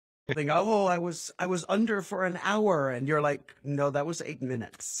Think, oh, I was under for an hour, and you're like, no, that was 8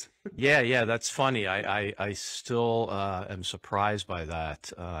 minutes. Yeah, that's funny. I still am surprised by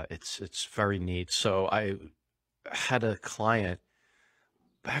that. It's very neat. So I had a client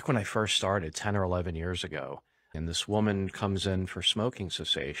back when I first started 10 or 11 years ago, and this woman comes in for smoking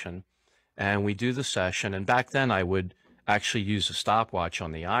cessation, and we do the session. And back then I would actually use a stopwatch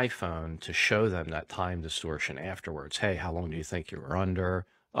on the iPhone to show them that time distortion afterwards. Hey, how long do you think you were under?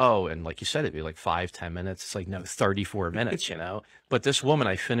 Oh, and like you said, it'd be like 5, 10 minutes. It's like, no, 34 minutes, you know? But this woman,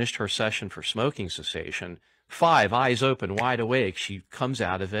 I finished her session for smoking cessation, 5, eyes open, wide awake. She comes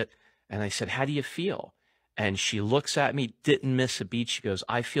out of it, and I said, how do you feel? And she looks at me, didn't miss a beat. She goes,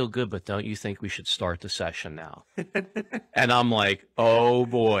 I feel good, but don't you think we should start the session now? And I'm like, oh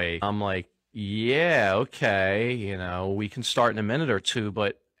boy. I'm like, yeah, okay, you know, we can start in a minute or two,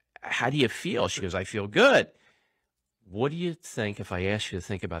 but how do you feel? She goes, I feel good. What do you think if I ask you to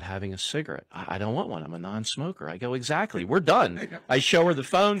think about having a cigarette? I don't want one. I'm a non-smoker. I go, exactly. We're done. I show her the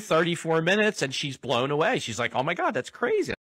phone, 34 minutes, and she's blown away. She's like, oh my God, that's crazy.